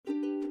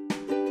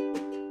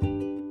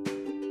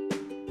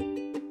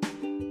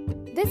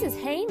This is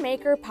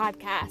Haymaker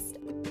Podcast.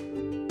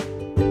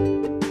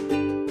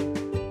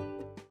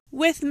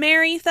 With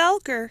Mary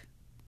Felker.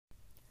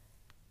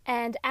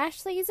 And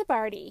Ashley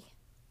Zabardi.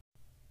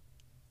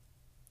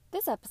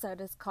 This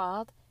episode is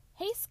called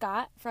Hey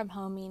Scott from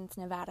Home Means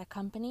Nevada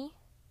Company.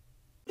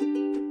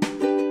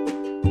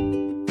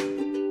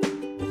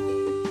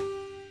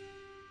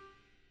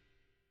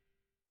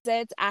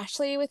 It's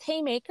Ashley with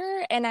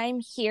Haymaker, and I'm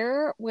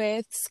here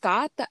with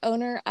Scott, the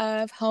owner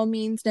of Home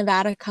Means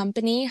Nevada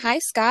Company. Hi,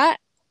 Scott.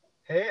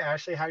 Hey,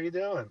 Ashley, how you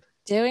doing?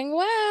 Doing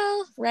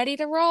well. Ready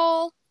to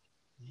roll.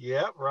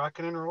 Yep,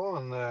 rocking and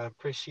rolling.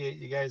 Appreciate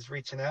you guys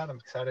reaching out. I'm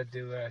excited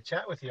to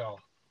chat with y'all.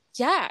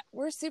 Yeah,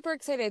 we're super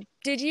excited.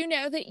 Did you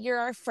know that you're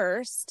our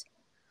first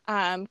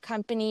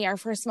company, our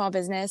first small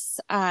business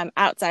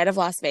outside of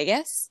Las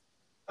Vegas?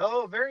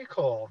 Oh, very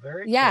cool.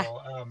 Very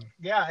cool.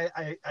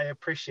 I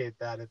appreciate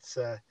that.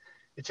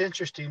 It's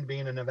interesting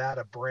being a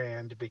Nevada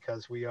brand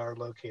because we are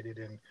located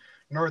in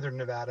northern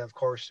Nevada, of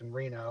course, in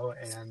Reno,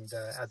 and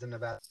as a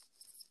Nevada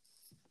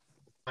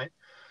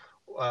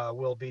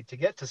will be to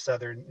get to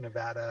southern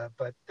Nevada,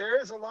 but there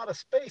is a lot of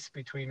space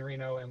between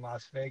Reno and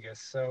Las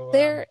Vegas. So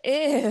there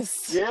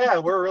is. Yeah,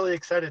 we're really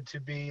excited to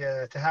be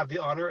to have the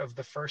honor of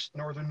the first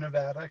northern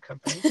Nevada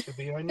company to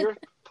be on your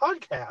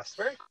podcast.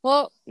 Very cool.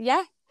 Well,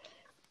 yeah.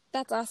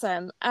 That's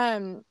awesome.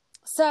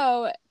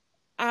 So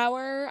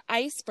our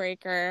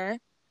icebreaker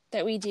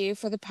that we do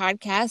for the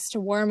podcast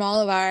to warm all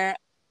of our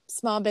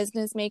small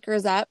business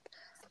makers up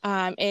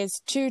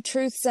is 2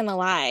 truths and a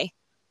lie.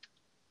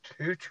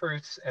 2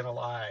 truths and a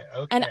lie.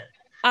 Okay. And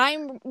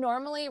I'm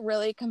normally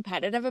really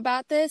competitive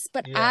about this,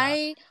 but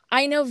yeah.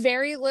 I know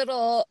very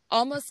little,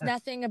 almost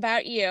nothing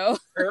about you.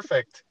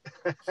 Perfect.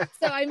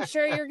 So I'm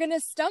sure you're going to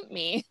stump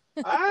me.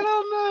 I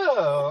don't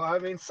know. I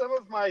mean, some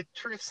of my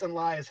truths and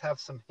lies have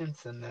some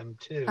hints in them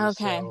too.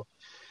 Okay. So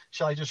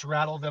shall I just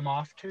rattle them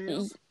off to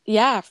you?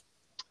 Yeah.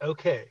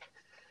 Okay.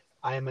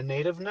 I am a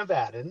native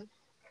Nevadan.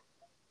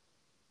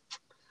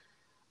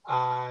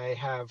 I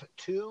have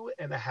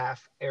 2.5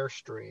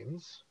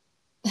 Airstreams.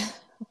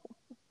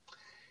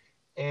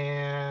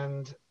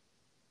 And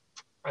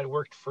I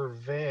worked for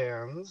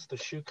Vans, the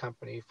shoe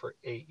company, for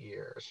 8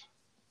 years.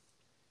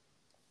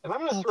 And I'm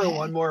going to throw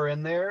one more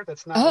in there.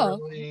 That's not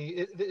really,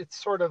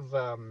 it's sort of,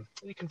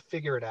 you can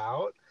figure it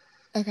out.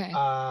 Okay.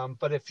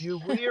 But if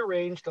you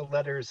rearrange the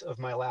letters of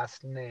my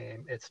last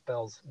name, it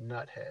spells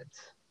nutheads.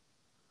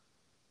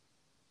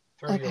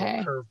 Throw you a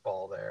little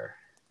curveball there.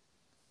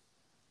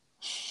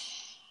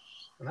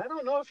 And I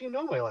don't know if you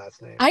know my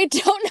last name. I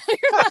don't know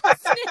your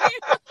last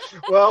name.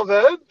 Well,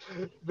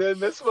 then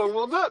this one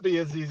will not be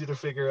as easy to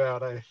figure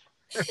out as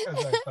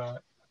I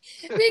thought.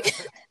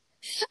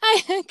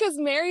 Because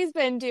Mary's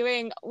been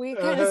doing, we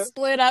kind of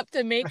split up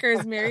the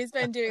makers. Mary's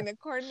been doing the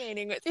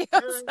coordinating with you.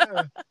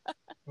 So.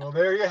 Well,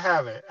 there you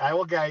have it. I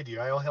will guide you.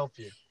 I will help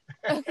you.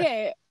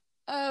 Okay.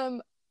 I'm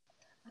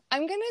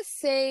going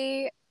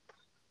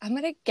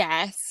to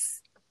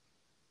guess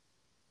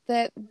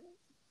that,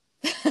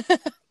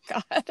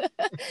 God,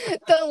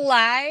 the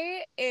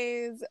lie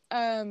is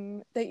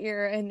that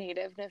you're a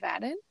native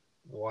Nevadan.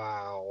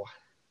 Wow.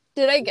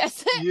 Did I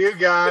guess it? You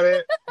got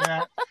it.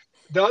 Yeah.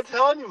 Don't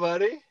tell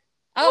anybody.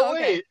 Oh,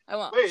 okay. Wait. I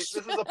won't. Wait, this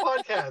is a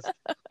podcast.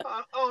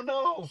 Oh,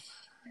 no.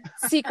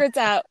 Secrets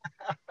out.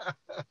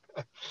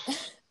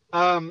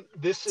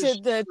 This is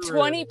to the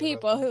 20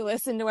 people who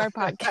listen to our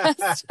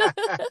podcast.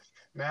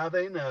 Now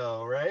they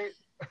know, right?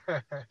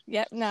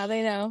 Yep, now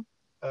they know.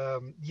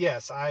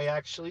 Yes, I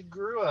actually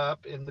grew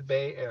up in the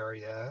Bay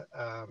Area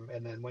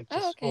and then went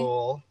to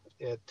school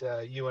at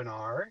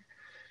UNR,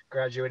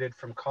 graduated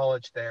from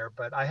college there,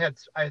 but I had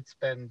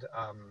spent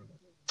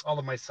all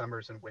of my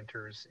summers and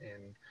winters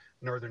in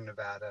northern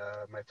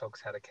Nevada. My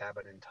folks had a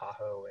cabin in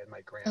Tahoe, and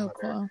my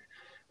grandmother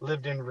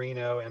lived in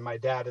Reno, and my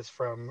dad is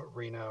from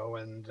Reno,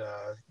 and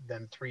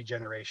then 3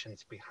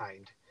 generations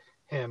behind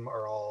him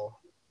are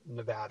all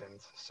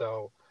Nevadans.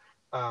 So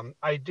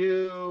I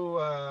do,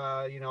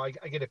 I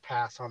get a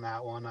pass on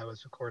that one. I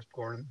was, of course,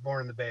 born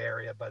in the Bay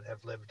Area, but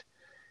have lived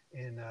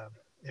in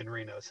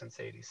Reno since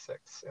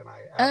 '86, and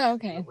I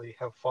absolutely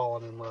have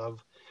fallen in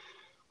love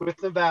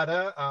with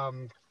Nevada.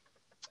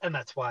 And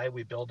that's why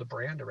we build a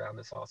brand around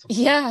this awesome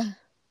stuff.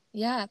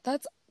 Yeah,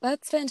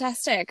 that's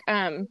fantastic.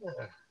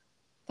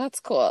 That's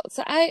cool.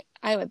 So I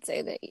would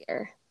say that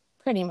you're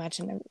pretty much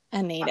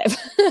a native.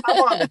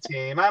 I'm on the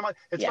team.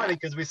 It's funny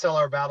because we sell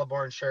our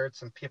Battleborn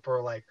shirts, and people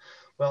are like,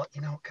 "Well,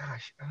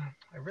 gosh,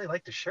 I really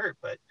like the shirt,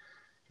 but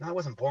I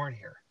wasn't born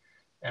here."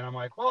 And I'm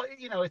like, "Well,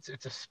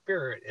 it's a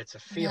spirit, it's a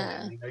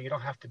feeling. You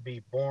don't have to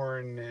be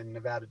born in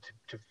Nevada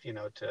to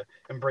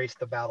embrace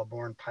the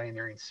Battleborn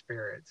pioneering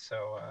spirit."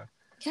 So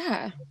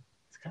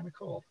it's kind of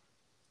cool.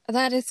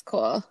 That is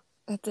cool.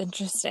 That's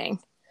interesting.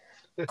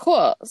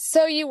 Cool.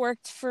 So you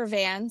worked for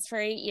Vans for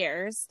 8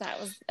 years. That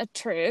was a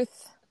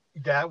truth.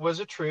 That was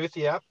a truth.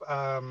 Yep.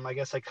 I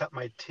guess I cut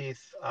my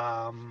teeth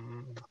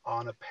on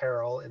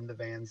apparel in the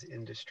Vans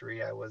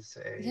industry. I was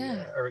in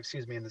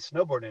the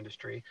snowboard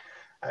industry.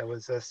 I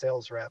was a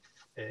sales rep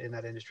in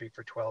that industry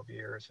for 12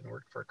 years and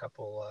worked for a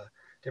couple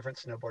different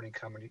snowboarding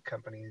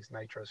companies,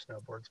 Nitro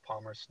Snowboards,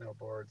 Palmer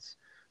Snowboards,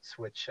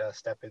 Switch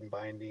Step-In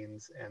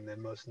Bindings, and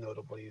then most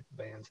notably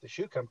Vans, the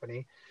shoe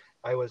company.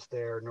 I was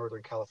their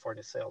Northern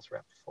California sales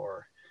rep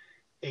for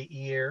 8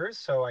 years,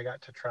 so I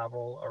got to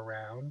travel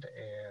around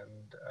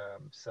and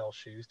sell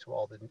shoes to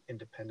all the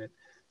independent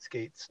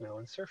skate, snow,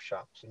 and surf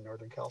shops in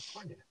Northern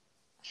California.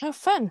 How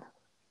fun!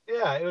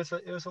 Yeah, it was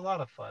a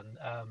lot of fun.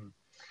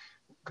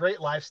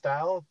 Great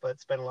lifestyle, but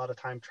spent a lot of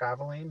time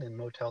traveling in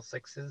Motel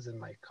 6s in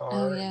my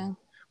car and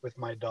with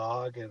my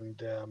dog,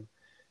 and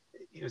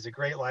it was a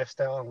great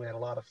lifestyle, and we had a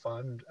lot of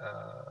fun.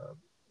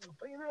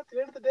 But at the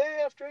end of the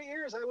day, after 8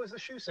 years, I was a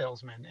shoe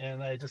salesman,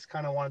 and I just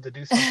kind of wanted to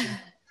do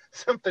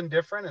something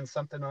different and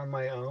something on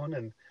my own,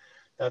 and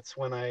that's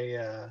when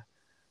I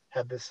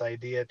had this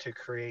idea to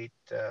create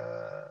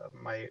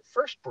my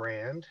first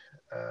brand,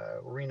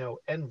 Reno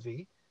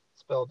Envy,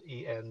 spelled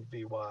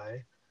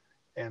ENVY.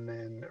 And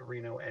then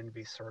Reno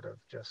Envy sort of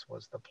just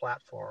was the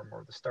platform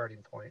or the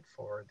starting point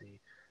for the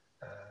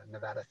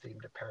Nevada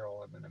themed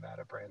apparel and the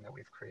Nevada brand that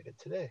we've created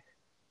today.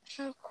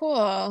 How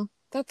cool!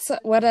 That's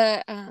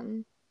a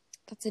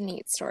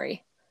neat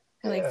story.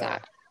 I like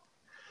that.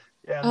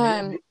 Yeah,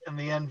 and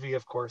the Envy,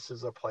 of course,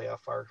 is a play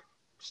off our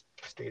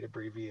state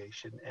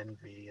abbreviation,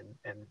 Envy and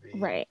Envy.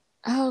 Right.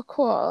 Oh,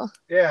 cool.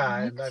 Yeah,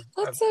 and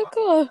that's so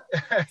cool.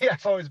 Yeah,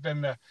 I've always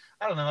been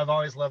I've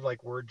always loved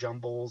like word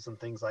jumbles and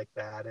things like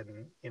that.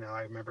 And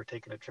I remember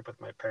taking a trip with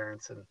my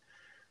parents, and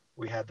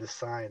we had this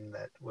sign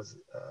that was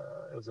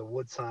it was a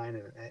wood sign,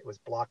 and it was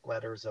block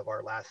letters of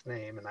our last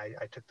name. And I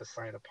took the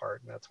sign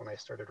apart, and that's when I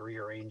started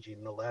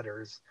rearranging the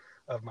letters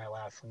of my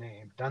last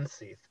name,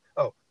 Dunseith.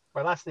 Oh,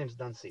 my last name's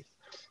Dunseith.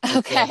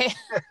 Okay.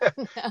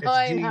 Now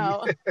I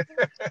know.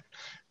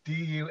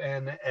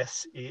 Dunseath,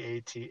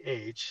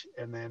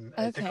 and then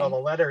I took all the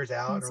letters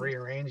out and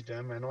rearranged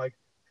them, and like,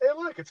 hey,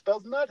 look, it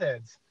spells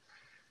nutheads.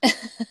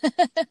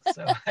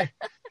 So I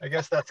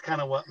guess that's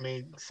kind of what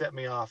set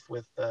me off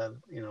with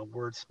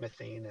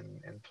wordsmithing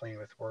and playing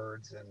with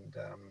words, and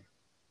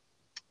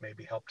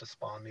maybe helped to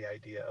spawn the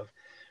idea of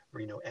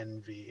Reno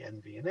Envy.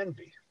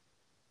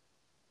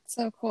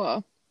 So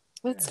cool.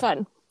 That's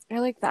fun. I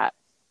like that.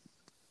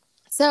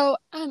 So,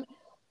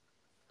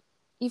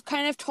 you've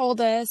kind of told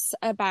us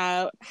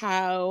about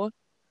how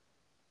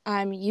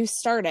you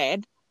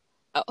started.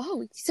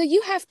 Oh, so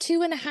you have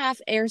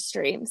 2.5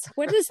 Airstreams.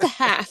 What is the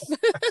half?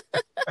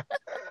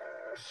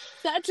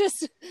 That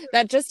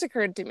just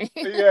occurred to me.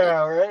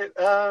 Yeah, right.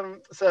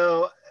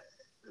 So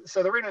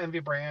the Reno Envy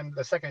brand,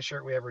 the second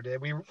shirt we ever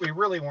did, we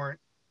really weren't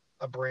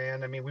a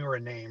brand. I mean, we were a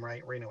name,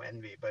 right? Reno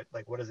Envy, but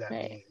like, what does that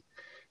mean?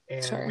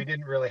 And we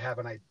didn't really have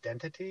an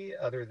identity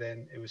other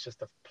than it was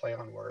just a play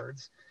on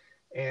words.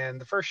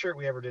 And the first shirt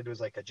we ever did was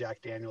like a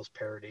Jack Daniels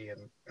parody,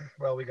 and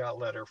we got a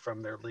letter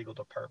from their legal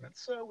department,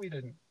 so we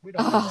don't do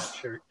that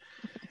shirt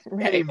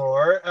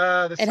anymore.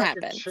 The it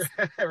happens, shirt,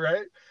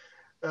 right?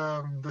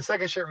 The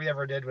second shirt we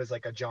ever did was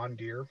like a John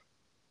Deere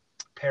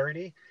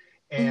parody,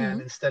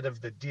 and instead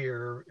of the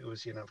deer, it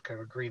was kind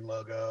of a green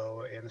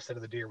logo, and instead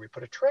of the deer, we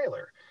put a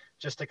trailer,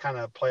 just to kind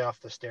of play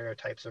off the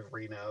stereotypes of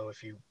Reno.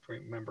 If you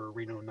remember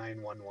Reno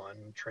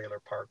 911 trailer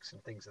parks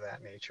and things of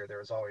that nature, there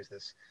was always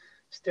this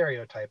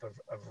stereotype of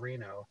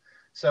Reno.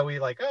 So we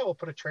we'll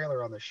put a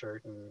trailer on the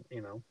shirt, and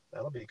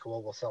that'll be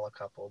cool, we'll sell a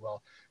couple.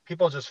 Well,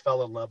 people just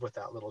fell in love with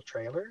that little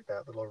trailer,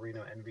 that little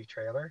Reno Envy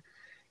trailer,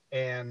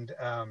 and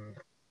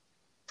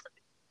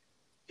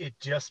it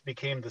just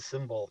became the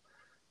symbol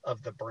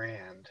of the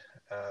brand,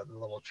 the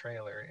little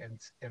trailer.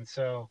 And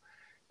so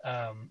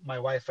my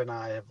wife and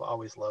I have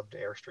always loved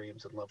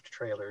Airstreams and loved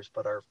trailers,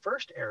 but our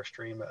first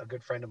Airstream, a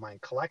good friend of mine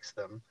collects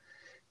them,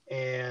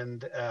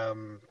 and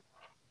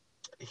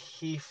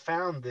he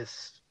found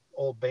this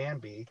old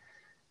Bambi,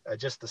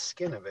 just the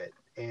skin of it,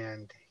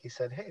 and he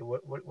said, hey,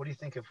 what do you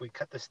think if we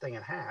cut this thing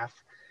in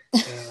half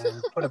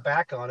and put a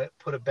back on it,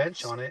 put a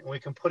bench on it, and we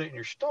can put it in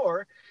your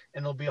store,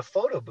 and it'll be a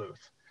photo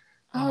booth.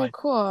 Oh,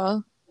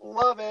 cool.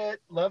 Love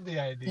it. Love the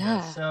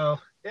idea. So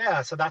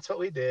that's what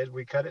we did.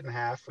 We cut it in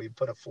half. We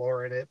put a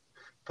floor in it,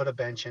 put a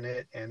bench in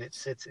it, and it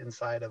sits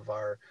inside of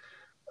our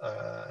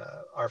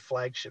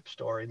flagship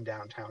store in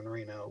downtown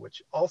Reno,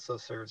 which also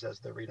serves as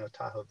the Reno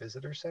Tahoe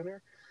Visitor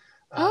Center.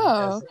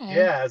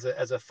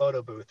 As a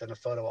photo booth and a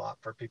photo op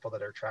for people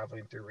that are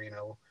traveling through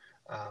Reno,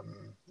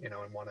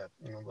 and want a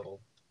little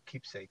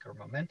keepsake or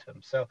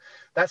momentum. So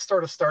that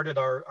sort of started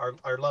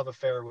our love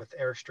affair with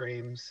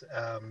Airstreams.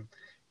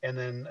 And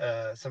then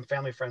some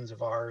family friends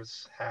of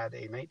ours had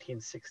a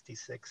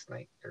 1966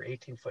 or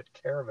 18-foot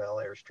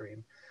Caravelle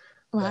Airstream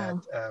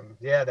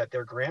that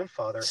their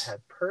grandfather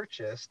had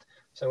purchased.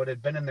 So it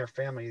had been in their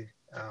family.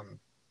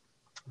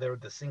 They were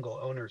the single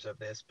owners of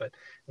this, but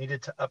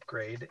needed to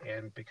upgrade.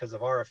 And because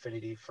of our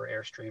affinity for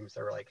Airstreams,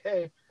 they were like,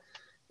 hey,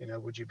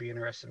 would you be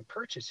interested in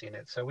purchasing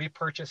it? So we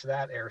purchased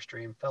that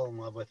Airstream, fell in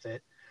love with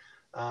it.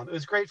 It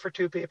was great for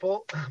two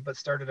people, but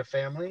started a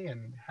family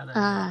and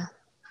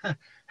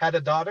had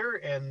a daughter,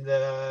 and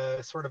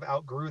sort of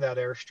outgrew that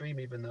Airstream,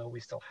 even though we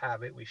still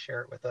have it. We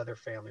share it with other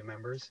family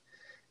members.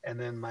 And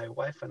then my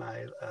wife and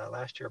I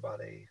last year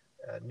bought a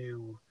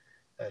new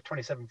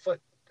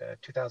 27-foot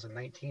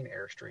 2019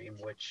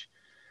 Airstream, which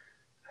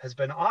has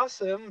been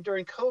awesome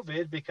during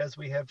COVID because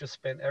we have just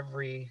spent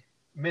every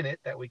minute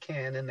that we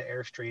can in the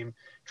Airstream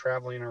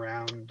traveling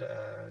around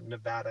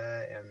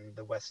Nevada and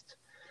the West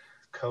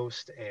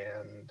Coast,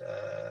 and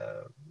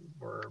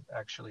we're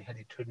actually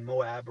heading to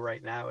Moab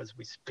right now as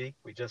we speak.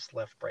 We just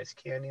left Bryce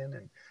Canyon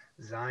and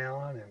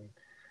Zion, and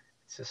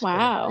it's just been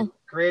a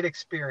great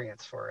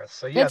experience for us.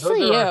 So yeah,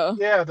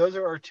 those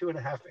are our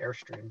 2.5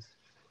 Airstreams.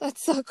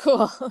 That's so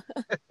cool.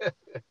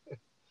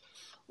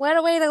 What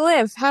a way to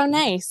live. How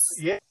nice.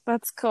 Yeah.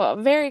 That's cool.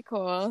 Very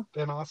cool.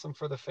 Been awesome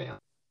for the family.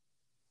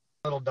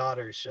 Little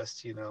daughter's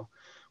just,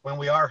 when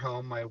we are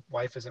home, my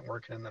wife isn't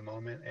working in the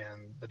moment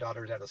and the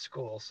daughter's out of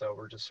school. So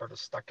we're just sort of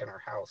stuck in our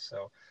house.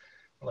 So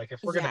like,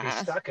 if we're going to be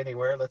stuck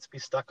anywhere, let's be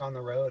stuck on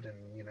the road and,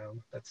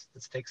 let's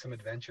take some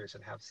adventures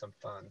and have some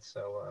fun.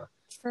 So,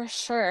 for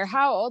sure.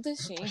 How old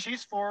is she?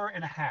 She's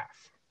 4.5.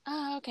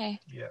 Oh, okay.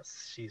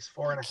 Yes, she's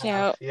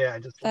 4.5. Yeah,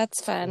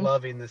 that's fun.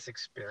 Loving this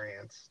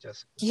experience.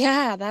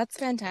 Yeah, that's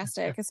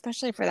fantastic,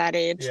 especially for that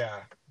age.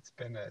 Yeah,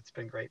 it's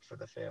been great for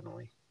the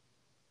family.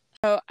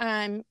 So,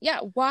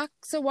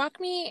 walk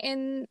me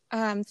in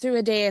through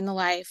a day in the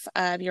life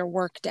of your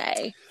work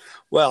day.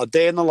 Well, a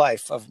day in the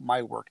life of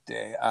my work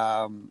day.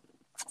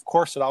 Of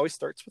course, it always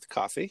starts with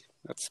coffee.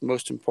 That's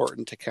most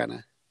important to kind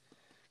of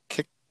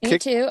Me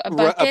too. A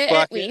bucket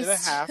at least. And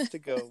a half to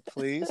go,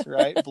 please.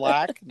 Right?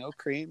 Black, no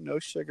cream, no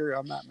sugar.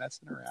 I'm not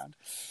messing around.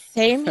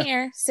 Same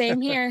here.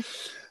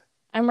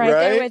 I'm right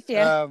there with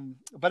you.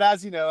 But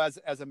as you know,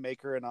 as a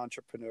maker and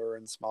entrepreneur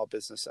and small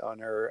business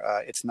owner,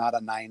 it's not a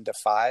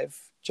 9-to-5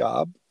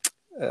 job.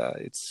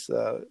 It's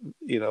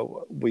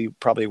we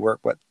probably work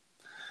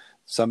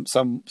some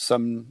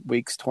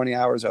weeks 20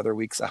 hours, other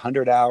weeks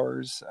 100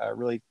 hours.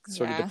 Really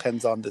sort of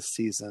depends on the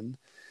season.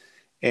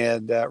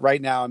 And right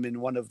now, I'm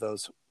in one of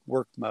those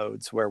work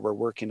modes where we're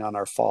working on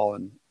our fall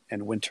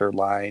and winter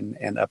line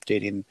and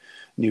updating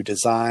new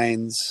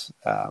designs,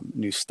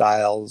 new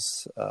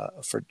styles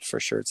for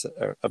shirts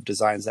of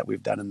designs that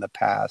we've done in the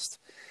past.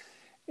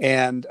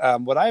 And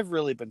what I've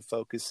really been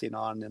focusing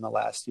on in the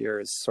last year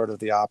is sort of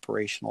the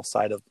operational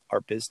side of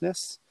our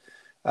business.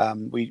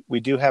 We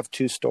do have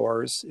 2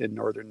 stores in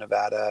Northern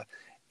Nevada,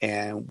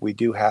 and we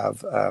do have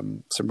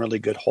some really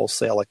good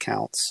wholesale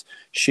accounts.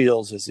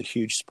 Shields is a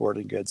huge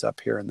sporting goods up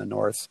here in the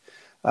north.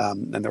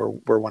 And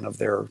we're one of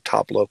their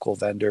top local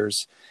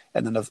vendors.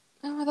 And then, that's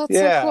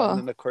so cool. And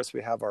then of course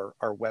we have our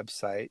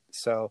website.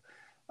 So,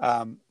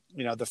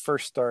 the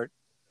first start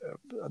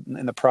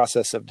in the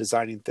process of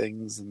designing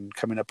things and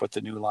coming up with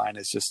the new line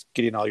is just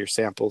getting all your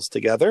samples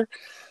together.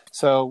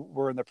 So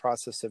we're in the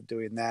process of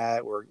doing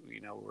that. We're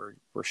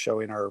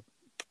showing our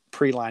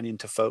pre-lining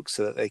to folks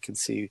so that they can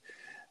see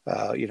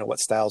what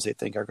styles they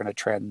think are going to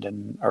trend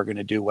and are going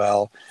to do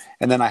well.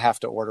 And then I have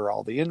to order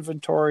all the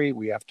inventory.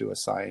 We have to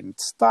assign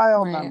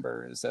style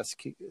numbers,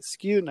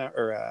 SKU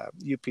or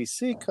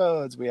UPC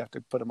codes. We have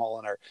to put them all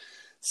in our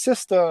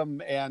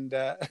system. And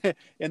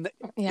in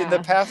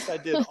the past, I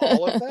did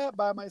all of that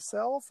by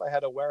myself. I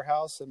had a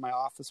warehouse and my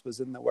office was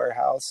in the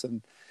warehouse,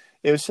 and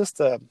it was just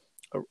a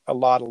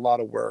lot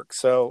of work.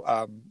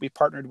 So we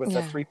partnered with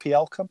a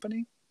 3PL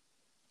company.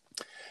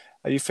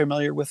 Are you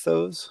familiar with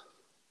those?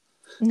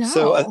 No.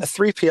 So a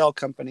 3PL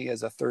company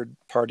is a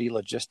third-party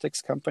logistics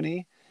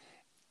company.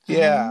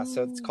 Yeah,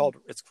 so it's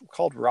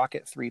called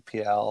Rocket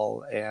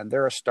 3PL, and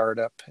they're a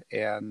startup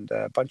and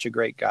a bunch of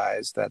great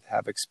guys that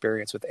have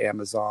experience with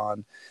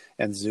Amazon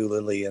and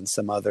Zulily and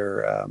some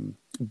other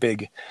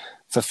big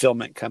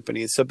fulfillment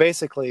companies. So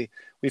basically,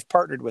 we've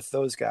partnered with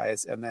those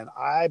guys, and then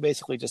I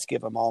basically just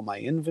give them all my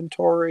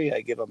inventory. I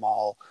give them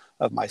all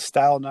of my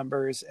style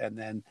numbers, and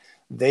then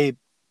they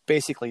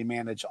basically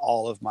manage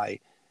all of my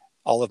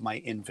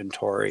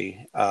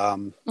inventory. Oh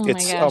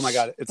my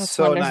God, it's that's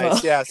so wonderful.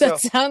 nice. Yeah. That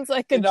sounds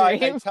like a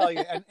dream. I tell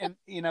you, and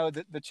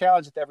the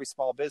challenge with every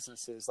small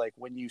business is like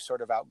when you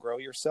sort of outgrow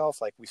yourself,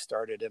 like we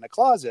started in a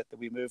closet, then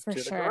we moved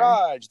to the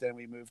garage, then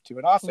we moved to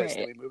an office,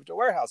 then we moved to a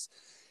warehouse.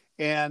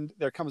 And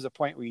there comes a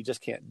point where you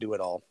just can't do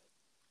it all.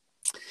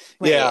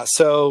 Right. Yeah.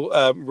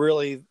 So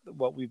really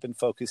what we've been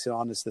focusing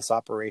on is this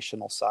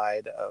operational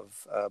side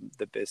of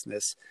the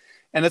business,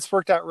 and it's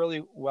worked out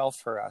really well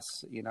for us.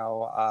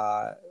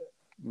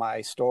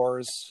 My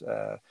stores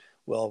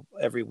will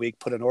every week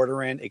put an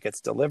order in. It gets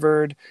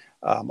delivered.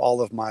 All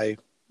of my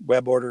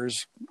web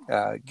orders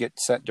get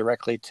sent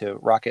directly to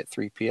Rocket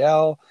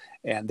 3PL,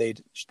 and they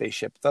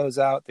ship those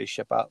out. They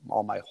ship out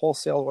all my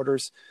wholesale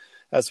orders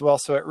as well.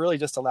 So it really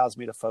just allows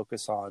me to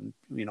focus on,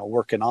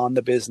 working on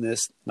the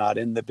business, not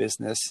in the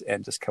business,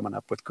 and just coming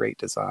up with great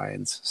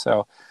designs.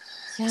 So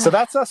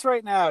that's us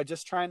right now,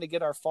 just trying to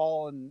get our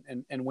fall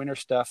and winter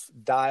stuff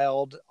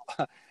dialed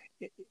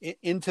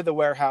into the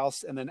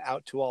warehouse and then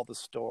out to all the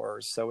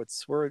stores. So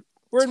we're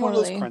in one of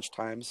those crunch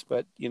times,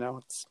 but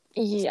it's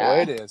the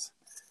way it is.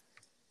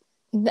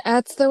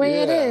 That's the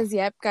way it is.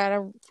 Yep.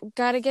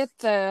 Gotta get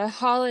the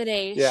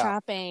holiday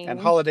shopping. And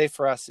holiday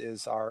for us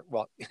is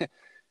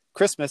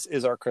Christmas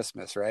is our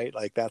Christmas, right?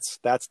 Like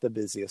that's the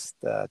busiest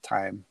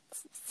time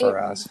for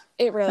us.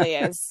 It really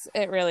is.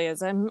 It really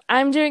is.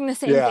 I'm doing the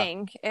same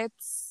thing.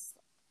 It's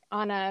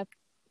on a,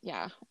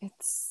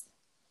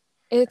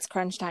 it's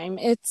crunch time.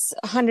 It's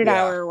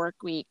 100-hour work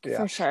week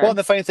for sure. Well, and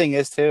the funny thing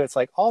is too, it's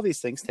like all these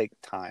things take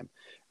time,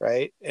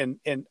 right? And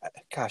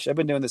gosh, I've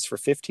been doing this for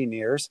 15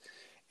 years,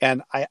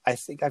 and I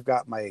think I've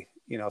got my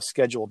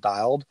schedule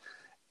dialed,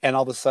 and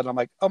all of a sudden I'm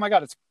like, oh my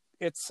God,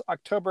 it's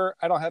October.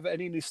 I don't have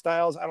any new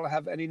styles. I don't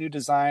have any new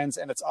designs,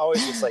 and it's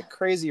always this like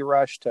crazy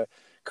rush to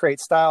create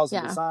styles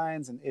and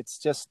designs, and it's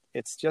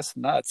just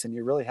nuts. And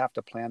you really have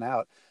to plan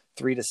out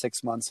 3 to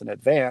 6 months in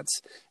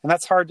advance, and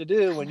that's hard to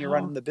do when you're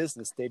running the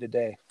business day to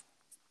day.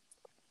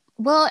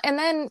 Well, and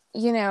then,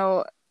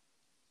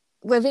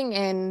 living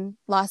in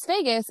Las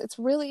Vegas, it's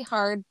really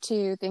hard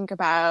to think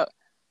about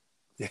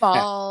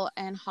fall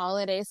and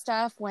holiday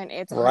stuff when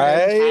it's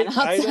 110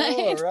 outside. I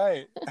know,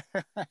 right.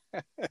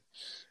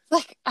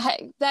 Like,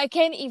 I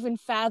can't even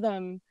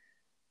fathom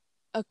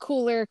a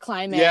cooler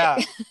climate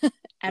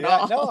at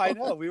all. No, I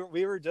know.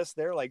 We were just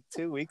there like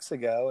 2 weeks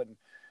ago, and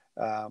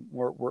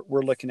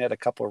we're looking at a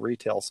couple of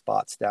retail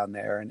spots down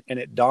there, and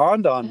it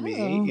dawned on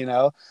me,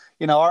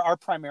 our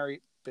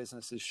primary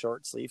business is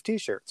short sleeve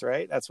t-shirts,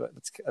 right? That's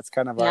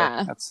kind of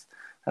our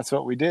that's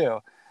what we do.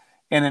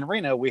 And in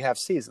Reno we have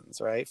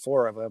seasons, right?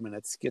 4 of them, and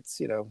it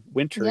gets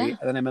wintry. And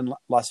then I'm in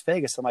Las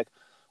Vegas, I'm like,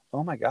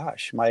 oh my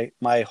gosh,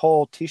 my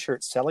whole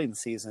t-shirt selling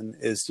season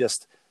is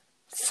just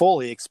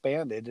fully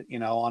expanded,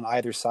 on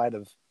either side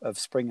of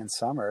spring and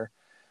summer.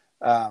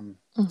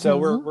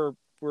 So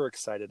we're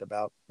excited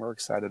about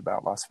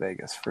Las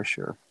Vegas for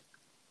sure.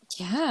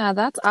 Yeah,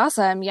 that's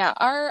awesome. Yeah,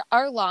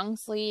 our long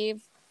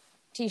sleeve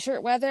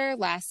t-shirt weather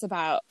lasts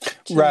about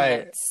 2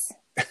 months.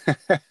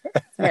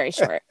 Very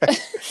short.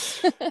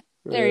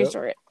 Very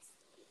short.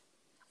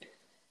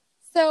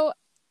 So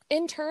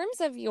in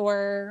terms of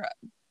your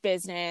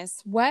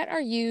business, what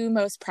are you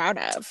most proud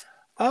of?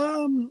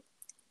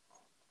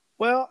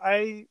 Well,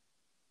 I'd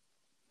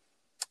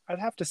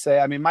have to say,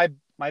 I mean, my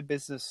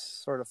business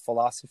sort of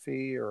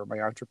philosophy, or my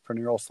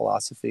entrepreneurial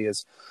philosophy,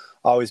 has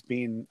always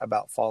been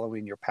about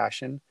following your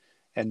passion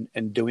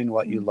and doing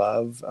what you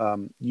love.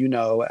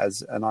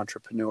 As an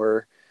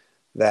entrepreneur,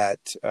 that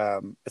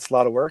it's a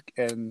lot of work,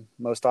 and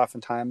most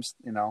oftentimes,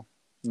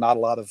 not a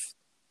lot of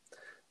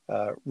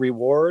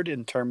reward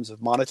in terms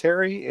of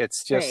monetary.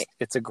 It's just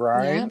it's a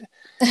grind.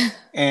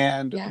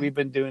 And we've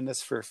been doing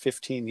this for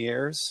 15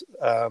 years.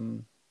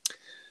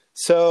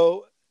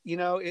 So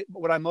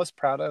what I'm most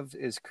proud of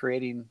is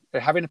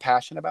having a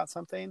passion about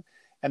something,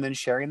 and then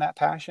sharing that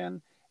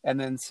passion, and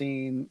then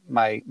seeing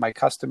my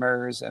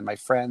customers and my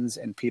friends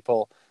and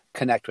people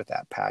connect with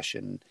that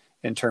passion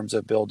in terms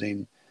of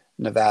building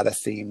Nevada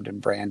themed and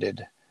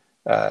branded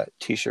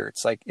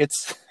t-shirts. Like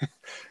it's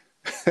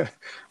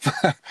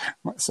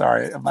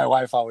sorry, my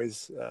wife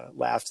always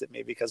laughs at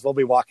me, because we'll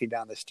be walking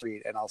down the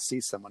street and I'll see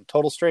someone,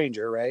 total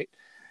stranger, right,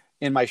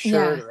 in my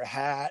shirt or a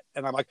hat,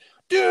 and I'm like,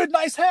 dude,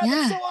 nice hat,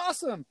 that's so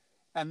awesome.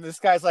 And this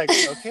guy's like,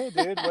 okay,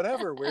 dude,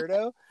 whatever,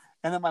 weirdo.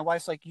 And then my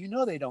wife's like,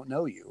 they don't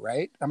know you,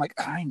 right? I'm like,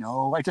 I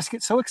know. I just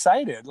get so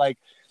excited. Like,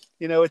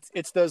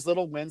 it's those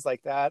little wins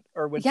like that.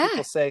 Or when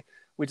people say,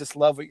 we just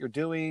love what you're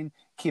doing,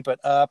 keep it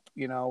up.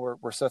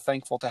 We're so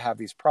thankful to have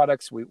these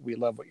products. We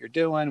love what you're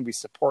doing. We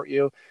support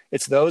you.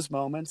 It's those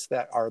moments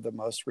that are the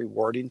most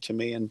rewarding to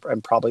me, and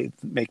probably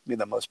make me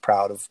the most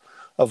proud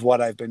of what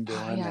I've been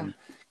doing. And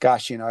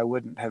gosh, I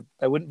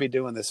wouldn't be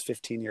doing this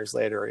 15 years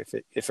later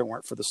if it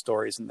weren't for the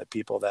stories and the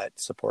people that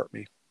support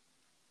me.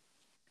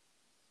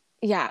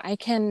 Yeah, I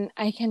can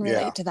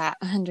relate to that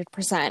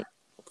 100%.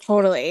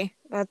 Totally.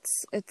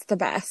 It's the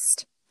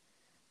best.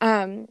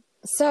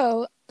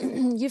 So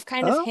you've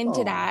kind of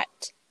hinted at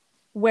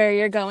where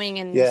you're going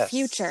in the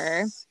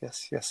future.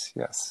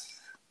 Yes.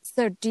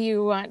 So do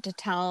you want to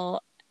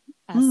tell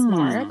us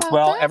more about that?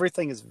 Well,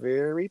 everything is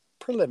very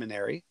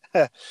preliminary,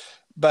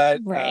 but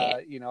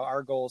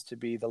our goal is to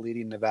be the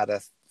leading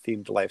Nevada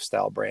themed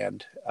lifestyle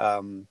brand.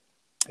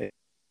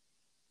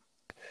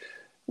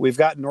 We've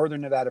got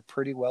Northern Nevada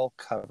pretty well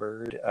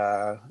covered.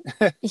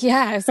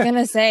 Yeah, I was going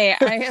to say.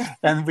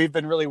 And we've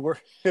been really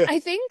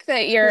I think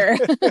that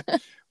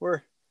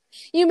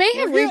you may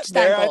have reached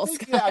that goal.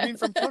 I mean,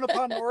 from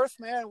Tonopah North,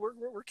 man,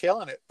 we're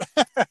killing it.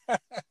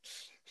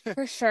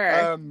 For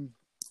sure.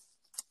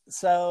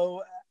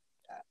 So,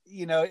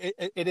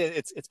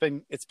 it's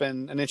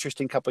been an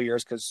interesting couple of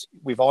years, because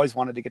we've always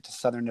wanted to get to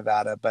Southern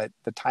Nevada, but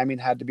the timing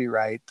had to be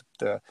right.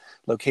 The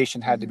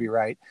location had to be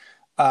right.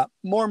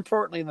 More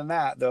importantly than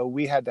that, though,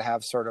 we had to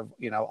have sort of,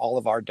 all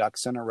of our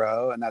ducks in a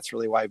row. And that's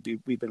really why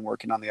we've been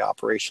working on the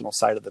operational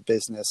side of the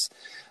business,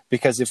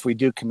 because if we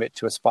do commit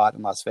to a spot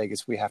in Las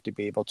Vegas, we have to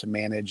be able to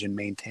manage and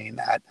maintain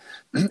that.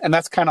 And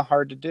that's kind of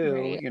hard to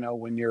do,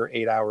 when you're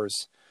 8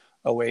 hours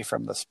away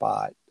from the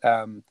spot.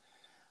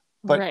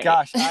 But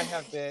gosh, I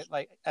have been,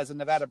 like, as a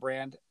Nevada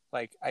brand,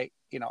 like I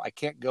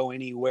can't go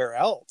anywhere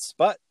else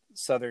but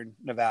Southern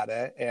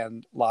Nevada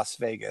and Las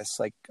Vegas.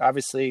 Like,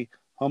 obviously,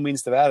 home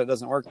means Nevada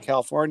doesn't work in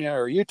California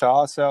or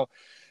Utah. So,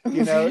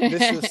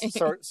 this has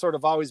sort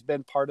of always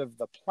been part of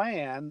the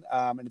plan,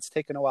 and it's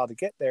taken a while to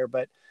get there,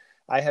 but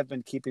I have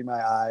been keeping my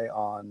eye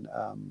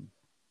on,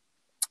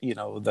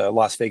 the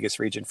Las Vegas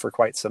region for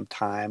quite some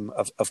time.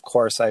 Of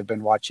course, I've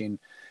been watching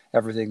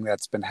everything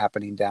that's been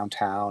happening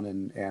downtown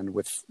and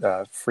with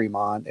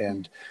Fremont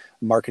and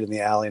Market in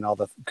the Alley and all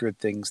the good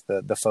things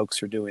the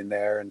folks are doing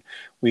there. And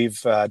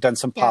we've done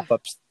some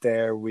pop-ups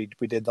there. We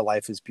did the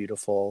Life is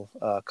Beautiful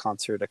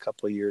concert a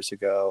couple of years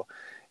ago.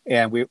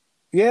 And we've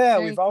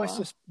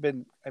always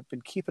I've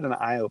been keeping an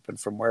eye open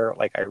from where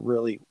I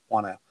really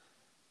want to,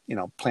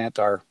 plant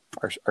our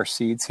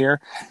seeds here.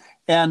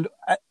 And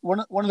one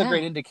of the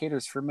great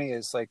indicators for me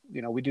is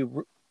we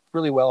do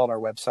really well on our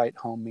website,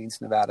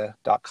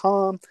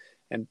 homemeansnevada.com.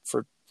 And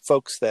for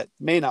folks that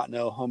may not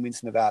know, Home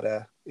Means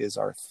Nevada is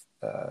our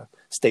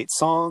state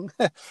song.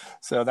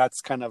 So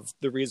that's kind of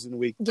the reason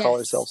we call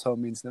ourselves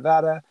Home Means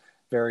Nevada.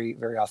 Very,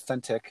 very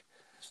authentic.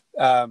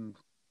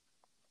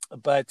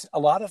 But a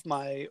lot of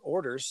my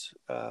orders,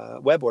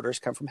 web orders,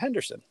 come from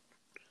Henderson.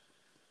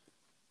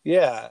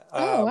 Yeah.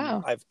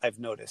 Wow. I've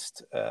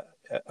noticed a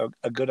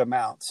good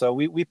amount. So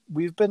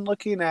we've been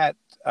looking at,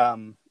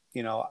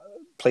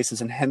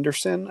 places in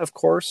Henderson, of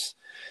course.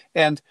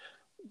 And,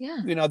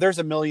 there's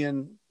a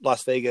million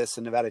Las Vegas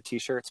and Nevada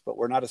t-shirts, but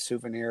we're not a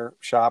souvenir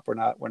shop. We're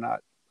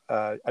not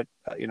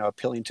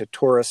appealing to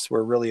tourists.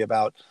 We're really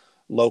about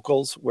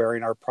locals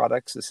wearing our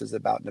products. This is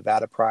about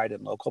Nevada pride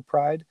and local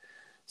pride.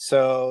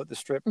 So the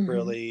strip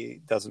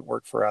really doesn't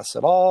work for us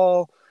at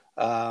all.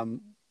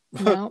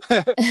 No.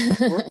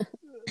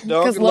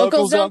 Because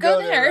locals don't go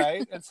there,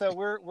 right? And so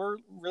we're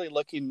really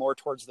looking more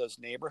towards those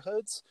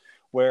neighborhoods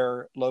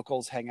where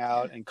locals hang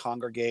out and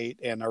congregate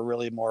and are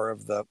really more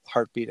of the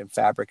heartbeat and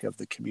fabric of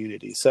the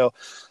community. So,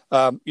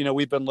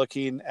 we've been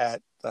looking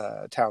at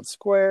Town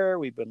Square.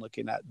 We've been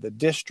looking at the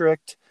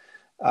district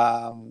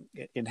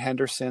in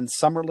Henderson.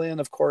 Summerlin,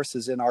 of course,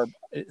 is in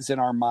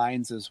our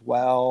minds as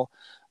well.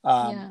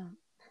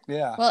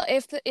 Yeah. Well,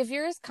 if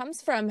yours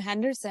comes from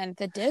Henderson,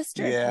 the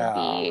district would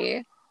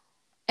be.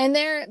 And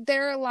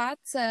there are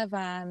lots of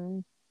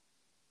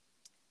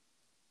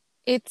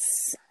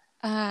it's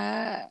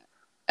a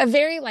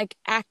very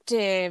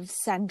active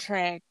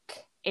centric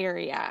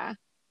area.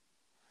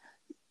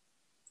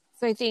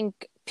 So I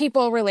think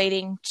people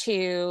relating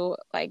to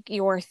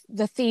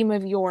the theme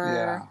of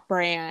your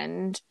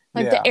brand,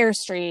 the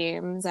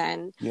Airstreams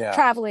and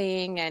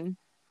traveling and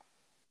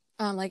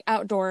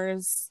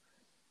outdoors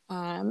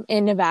in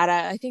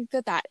Nevada. I think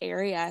that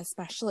area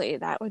especially,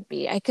 that would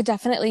be, I could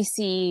definitely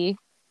see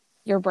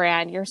your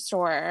brand, your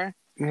store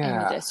in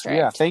the district.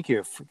 Yeah, thank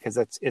you, because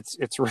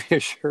it's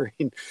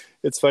reassuring.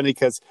 It's funny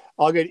because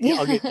I'll get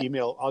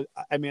email.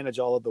 I manage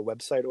all of the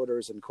website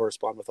orders and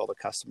correspond with all the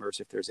customers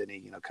if there's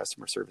any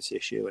customer service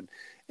issue. And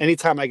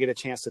anytime I get a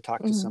chance to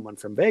talk to someone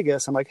from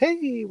Vegas, I'm like,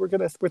 hey, we're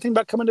thinking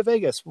about coming to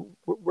Vegas.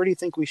 Where do you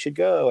think we should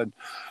go?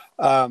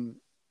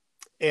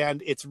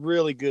 And it's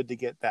really good to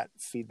get that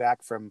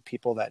feedback from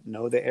people that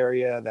know the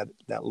area,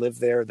 that live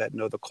there, that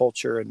know the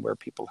culture and where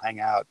people hang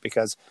out,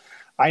 because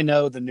I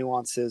know the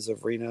nuances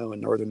of Reno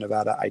and Northern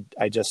Nevada.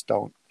 I just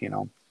don't,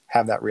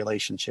 have that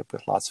relationship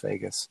with Las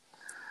Vegas.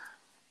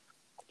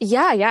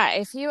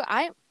 Yeah.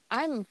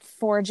 I'm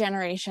 4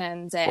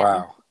 generations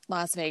in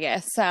Las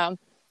Vegas. So,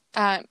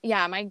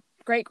 my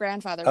great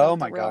grandfather built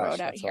the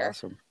railroad out here.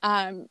 Awesome.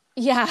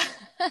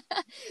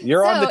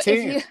 You're on the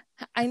team.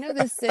 I know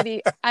the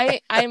city.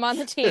 I'm on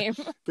the team.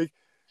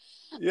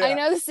 I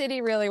know the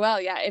city really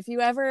well. Yeah. If you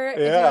ever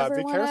be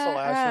wanna, careful,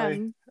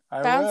 Ashley.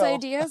 Bounce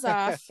ideas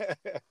off.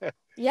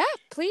 Yeah,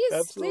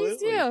 please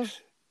do.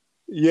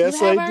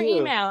 Yes, you have I our do.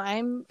 email.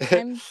 I'm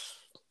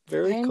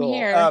very I'm cool.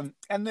 here.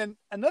 And then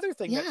another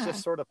thing that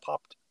just sort of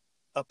popped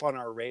up on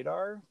our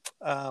radar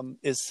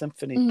is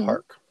Symphony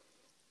Park.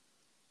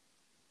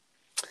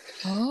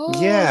 Oh.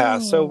 Yeah,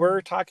 so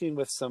we're talking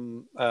with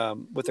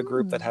with a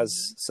group that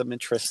has some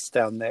interests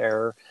down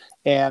there,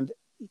 and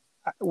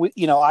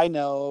I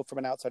know from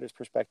an outsider's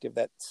perspective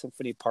that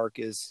Symphony Park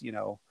is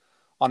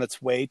on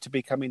its way to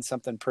becoming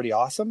something pretty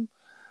awesome,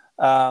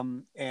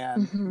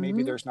 and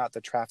maybe there's not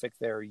the traffic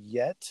there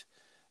yet,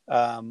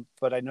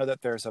 but I know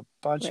that there's a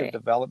bunch of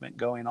development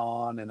going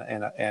on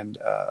and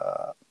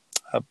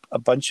a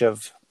bunch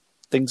of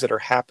things that are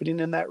happening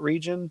in that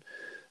region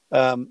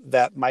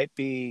that might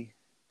be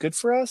good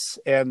for us.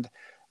 And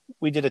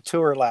we did a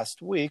tour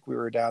last week. We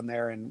were down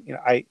there, and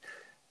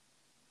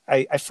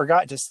I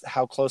forgot just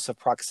how close of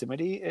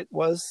proximity it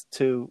was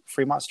to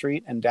Fremont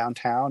Street and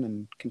downtown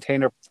and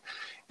Container.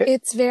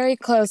 It's very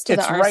close to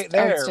the right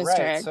there, Arts District.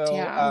 Right?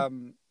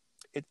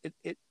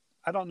 So,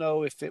 I don't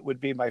know if it would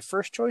be my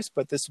first choice,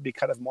 but this would be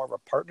kind of more of a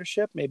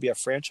partnership, maybe a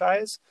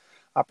franchise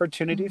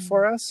opportunity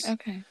for us.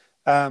 Okay.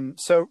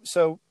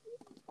 So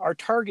our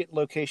target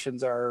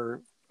locations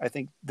are, I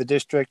think, the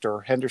district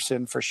or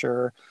Henderson for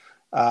sure.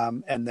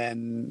 And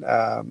then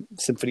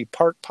Symphony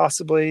Park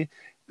possibly.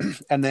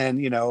 And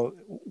then,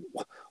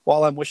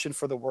 while I'm wishing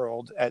for the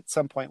world, at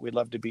some point we'd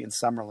love to be in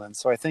Summerlin.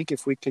 So I think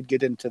if we could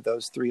get into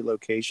those 3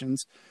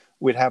 locations,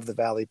 we'd have the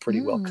valley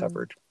pretty well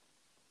covered.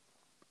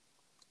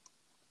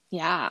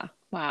 Yeah.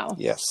 Wow.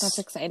 Yes. That's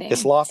exciting.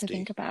 It's lofty. To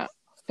think about.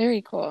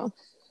 Very cool.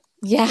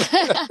 Yeah.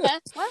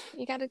 Well,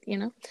 you gotta,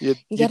 you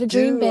gotta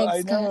dream big,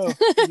 I Scott. know.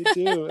 You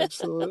do.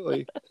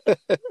 Absolutely.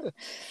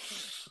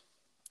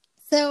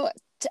 So,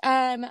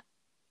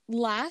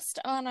 last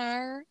on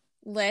our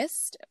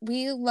list,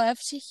 we love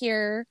to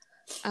hear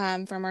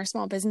from our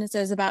small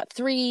businesses about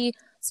 3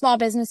 small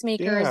business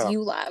makers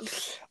you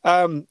love.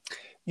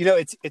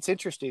 It's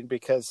interesting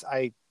because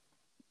I'm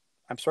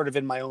sort of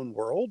in my own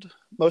world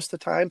most of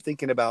the time,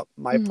 thinking about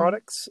my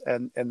products.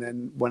 And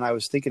then when I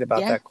was thinking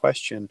about that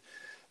question,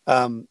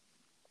 in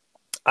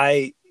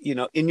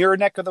your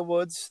neck of the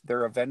woods,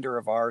 they're a vendor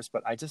of ours,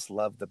 but I just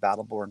love the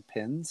Battleborn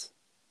pins.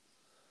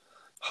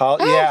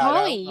 Holly,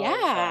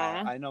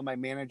 I know my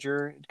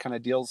manager kind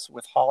of deals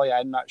with Holly.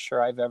 I'm not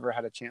sure I've ever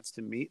had a chance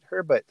to meet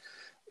her, but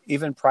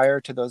even prior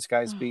to those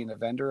guys being a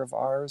vendor of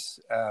ours,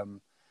 I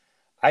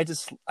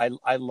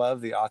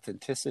love the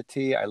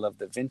authenticity. I love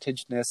the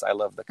vintageness. I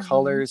love the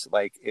colors.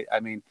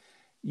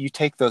 You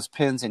take those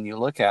pins and you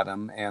look at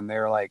them, and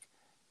they're like,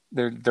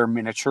 they're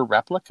miniature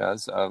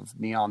replicas of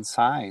neon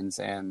signs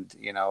and,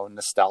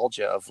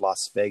 nostalgia of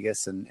Las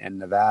Vegas and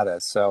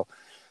Nevada. So,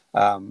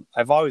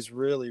 I've always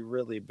really,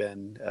 really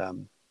been,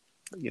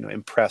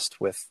 impressed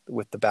with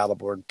the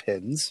Battleborn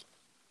pins.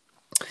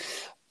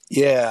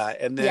 Yeah.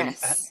 And then,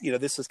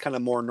 this is kind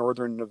of more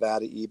Northern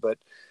Nevada-y, but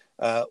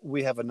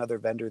we have another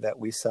vendor that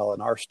we sell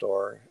in our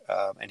store,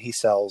 and he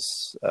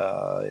sells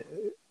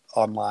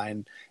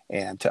online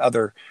and to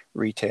other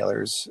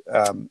retailers.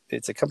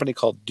 It's a company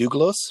called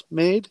Douglas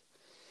Made,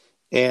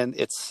 and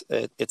it's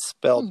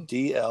spelled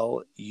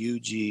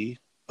DLUGOSZ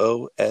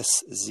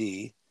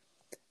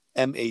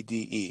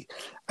MADE.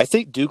 I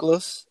think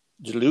Douglas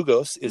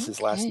is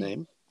his last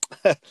name.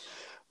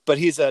 But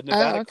he's a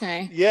Nevada. Oh,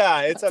 okay.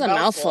 Yeah, it's That's a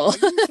mouthful.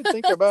 You should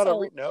think about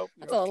it. Nope.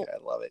 Okay, I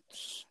love it.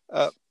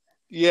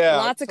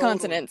 Lots of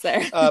consonants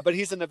there. But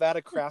he's a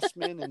Nevada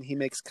craftsman, and he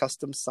makes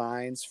custom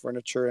signs,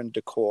 furniture, and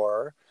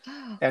decor.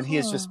 And he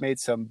has just made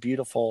some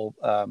beautiful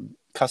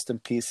custom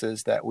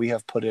pieces that we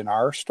have put in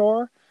our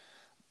store.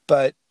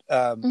 But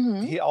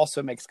he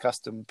also makes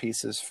custom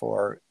pieces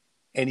for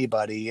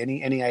anybody,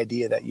 any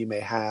idea that you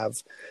may have.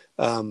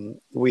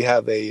 We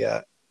have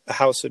a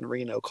house in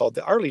Reno called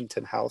the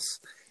Arlington House,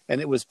 and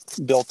it was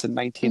built in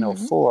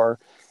 1904.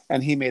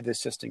 And he made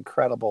this just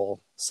incredible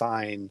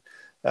sign,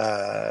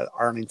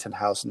 Arlington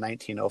House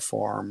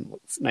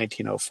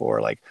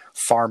 1904, like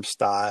farm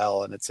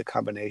style, and it's a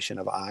combination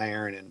of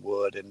iron and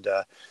wood. And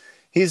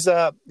he's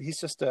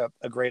just a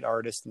great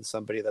artist and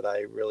somebody that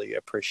I really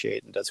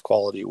appreciate and does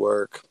quality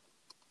work.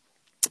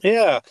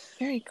 Yeah.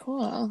 Very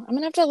cool. I'm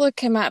gonna have to look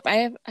him up.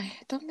 I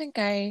don't think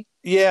I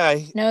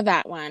know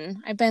that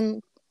one. I've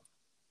been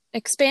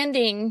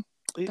expanding,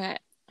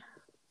 but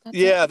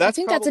I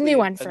think that's a new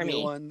one for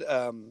me.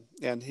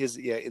 And his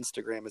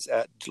Instagram is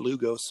at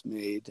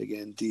Dlugosmade,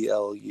 again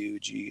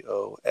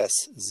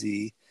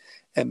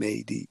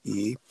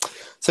DLUGOSZMADE.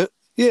 So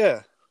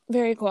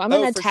very cool. I'm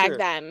gonna tag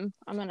them.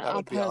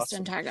 I'll post awesome.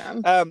 And tag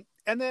them.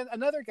 And then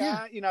another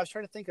guy, I was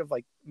trying to think of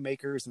like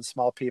makers and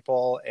small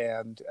people,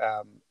 and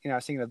I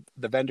was thinking of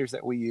the vendors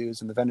that we use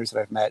and the vendors that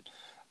I've met.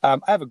 I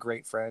have a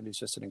great friend who's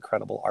just an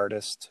incredible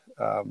artist.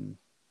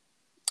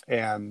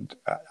 And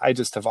I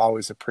just have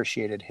always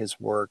appreciated his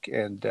work.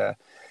 And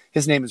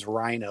his name is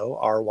Rhino,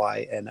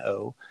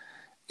 RYNO.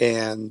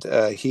 And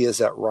he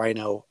is at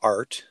Rhino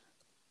Art.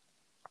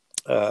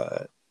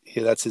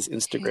 That's his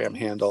Instagram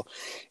handle.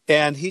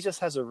 And he just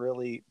has a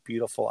really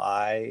beautiful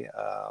eye.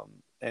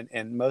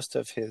 And most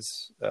of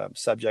his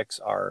subjects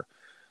are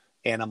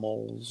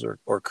animals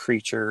or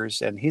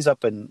creatures. And he's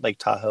up in Lake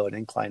Tahoe in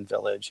Incline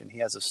Village. And he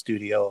has a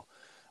studio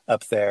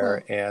up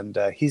there. Cool. And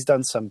he's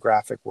done some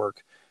graphic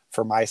work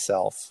for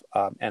myself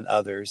and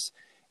others.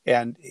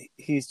 And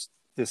he's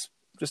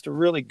just a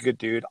really good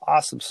dude,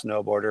 awesome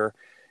snowboarder,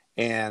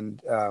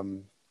 and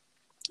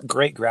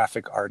great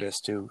graphic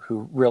artist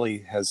who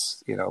really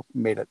has,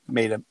 made a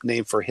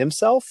name for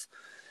himself.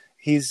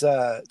 He's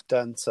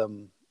done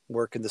some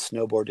work in the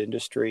snowboard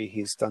industry.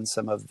 He's done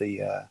some of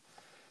the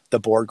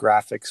board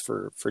graphics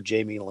for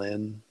Jamie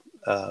Lynn,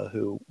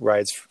 who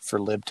rides for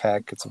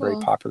LibTech. It's a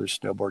very popular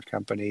snowboard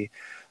company.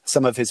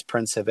 Some of his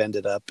prints have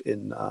ended up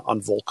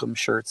on Volcom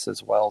shirts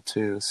as well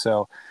too.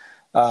 So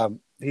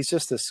he's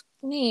just this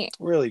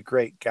really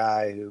great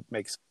guy who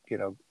makes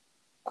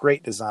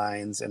great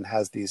designs and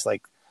has these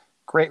like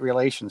great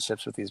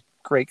relationships with these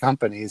great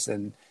companies,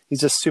 and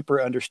he's just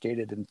super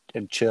understated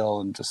and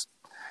chill, and just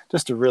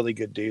a really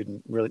good dude,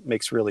 and really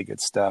makes really good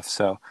stuff.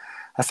 So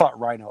I thought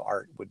Rhino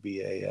Art would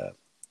be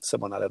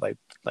someone that I'd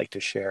like to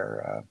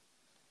share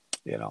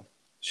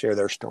share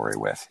their story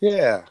with.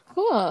 Yeah.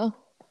 Cool.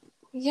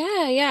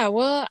 Yeah.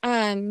 Well,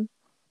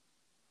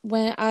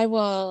 when I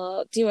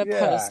will do a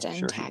post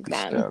and tag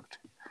them. Stoked.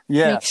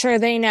 Yeah. Make sure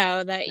they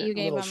know that you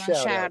gave them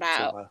a shout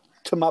out.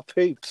 To my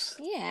peeps.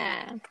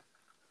 Yeah.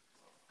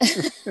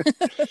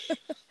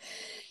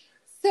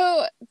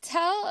 So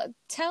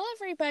tell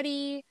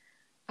everybody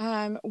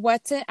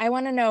what's it. I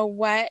want to know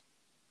what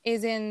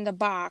is in the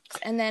box,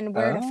 and then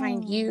where to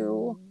find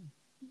you.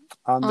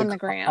 On the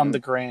gram. On the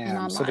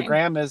gram. So the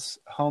gram is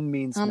Home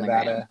Means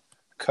Nevada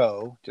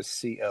Co.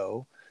 Just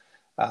CO.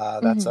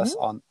 That's us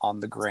on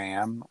the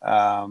gram.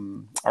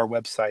 Our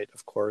website,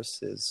 of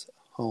course, is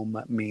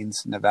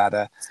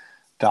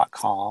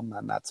homemeansnevada.com,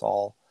 and that's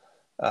all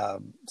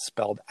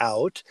spelled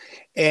out.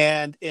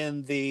 And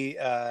in the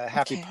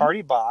Happy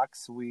Party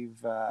box,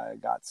 we've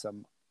got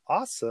some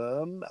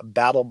awesome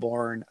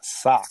Battleborn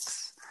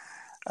socks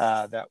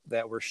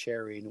that we're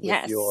sharing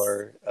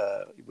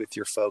with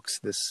your folks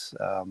this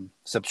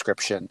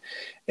subscription,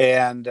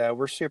 and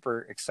we're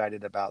super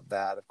excited about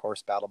that. Of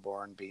course,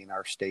 Battleborn being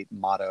our state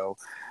motto.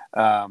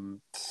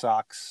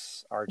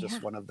 Socks are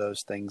just one of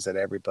those things that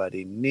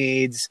everybody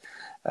needs.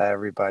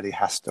 Everybody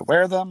has to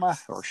wear them,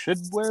 or should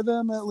wear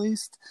them at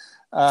least.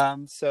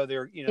 So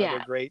they're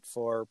they're great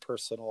for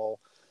personal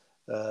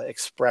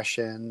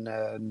expression,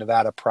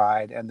 Nevada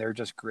pride, and they're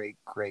just great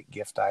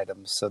gift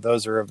items. So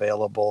those are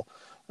available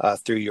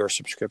through your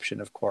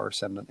subscription, of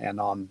course, and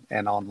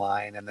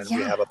online. And then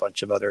we have a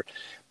bunch of other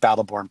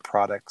Battleborn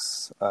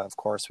products. Of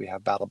course, we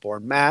have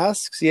Battleborn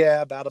masks.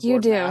 Yeah,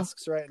 Battleborn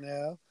masks right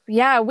now.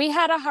 Yeah, we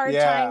had a hard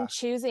time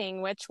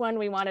choosing which one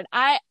we wanted.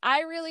 I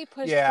really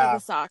pushed for the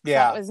socks.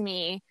 That was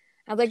me.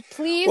 I was like,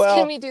 please,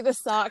 can we do the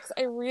socks?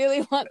 I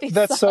really want these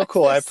socks. That's so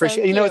cool. I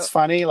appreciate it. It's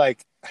funny,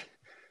 like,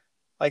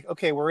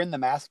 okay, we're in the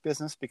mask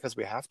business because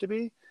we have to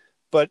be,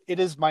 but it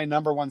is my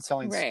number one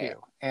selling SKU.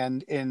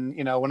 And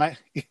when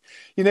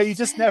you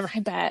just never. I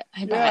bet.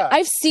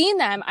 I've seen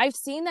them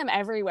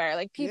everywhere.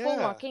 Like people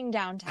walking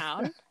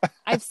downtown.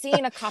 I've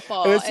seen a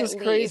couple. And it's just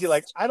crazy.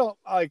 Like, I don't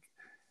like,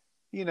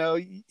 you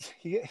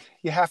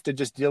have to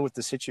just deal with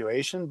the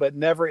situation, but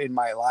never in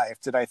my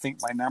life did I think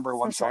my number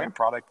one selling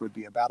product would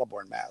be a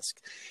Battleborn mask.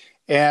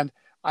 And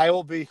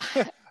I'll be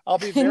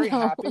very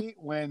happy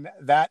when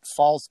that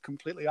falls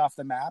completely off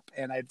the map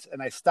and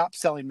I stop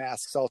selling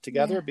masks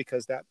altogether,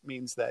 because that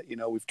means that,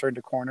 we've turned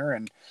a corner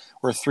and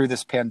we're through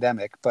this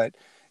pandemic. But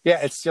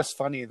it's just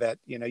funny that,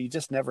 you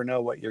just never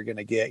know what you're going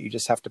to get. You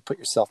just have to put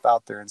yourself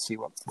out there and see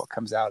what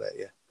comes out at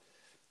you.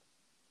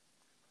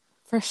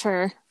 For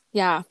sure.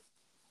 Yeah.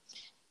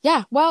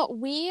 Yeah. Well,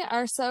 we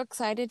are so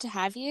excited to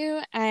have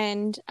you,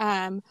 and,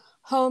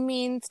 Home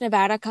Means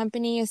Nevada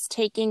Company is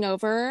taking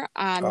over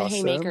the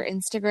Haymaker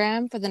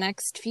Instagram for the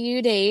next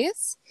few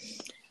days.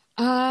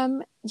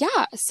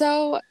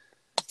 So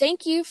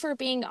thank you for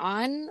being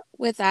on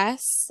with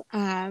us.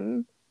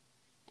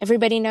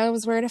 Everybody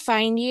knows where to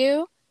find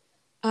you.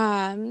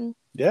 Well,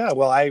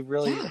 I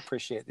really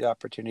appreciate the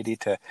opportunity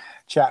to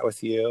chat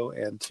with you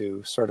and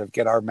to sort of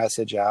get our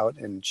message out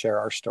and share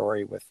our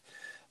story with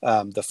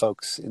the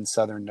folks in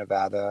Southern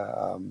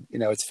Nevada.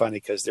 It's funny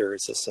because there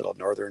is this little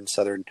northern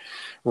southern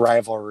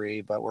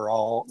rivalry, but we're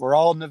all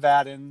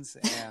Nevadans,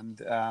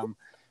 and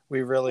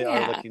we really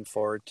are looking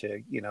forward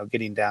to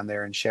getting down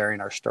there and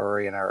sharing our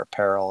story and our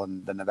apparel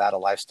and the Nevada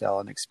lifestyle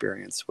and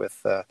experience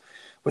with the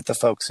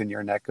folks in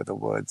your neck of the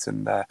woods.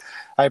 And I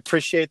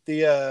appreciate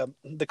the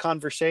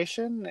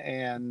conversation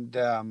and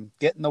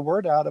getting the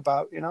word out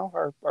about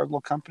our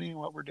little company and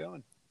what we're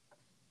doing.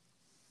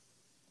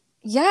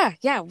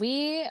 Yeah.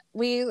 We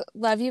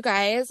love you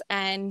guys,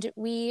 and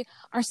we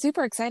are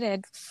super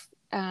excited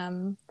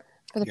for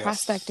the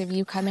prospect of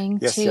you coming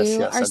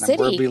to our city.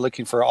 We'll be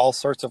looking for all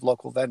sorts of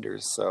local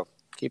vendors, so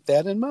keep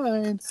that in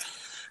mind.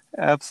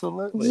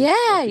 Absolutely.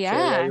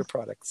 Yeah. All your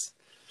products.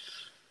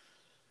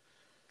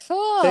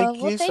 Cool.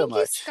 Thank you so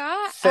much,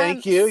 Scott.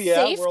 Thank you.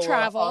 Yeah, safe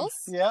travels.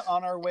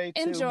 On our way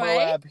to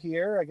Moab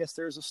here. I guess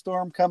there's a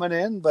storm coming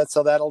in,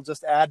 so that'll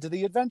just add to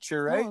the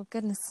adventure, right? Oh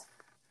goodness.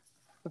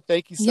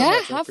 Thank you so much. I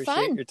have appreciate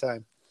fun. Your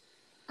time.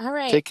 All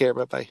right. Take care.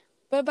 Bye-bye.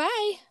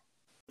 Bye-bye.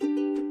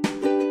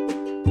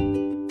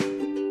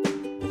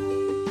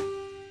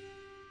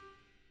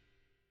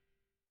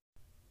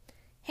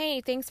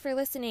 Hey, thanks for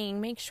listening.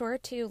 Make sure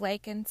to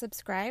like and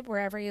subscribe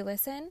wherever you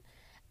listen.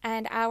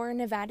 And our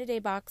Nevada Day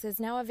box is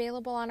now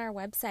available on our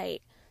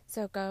website,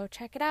 so go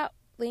check it out.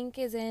 Link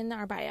is in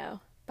our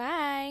bio.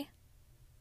 Bye.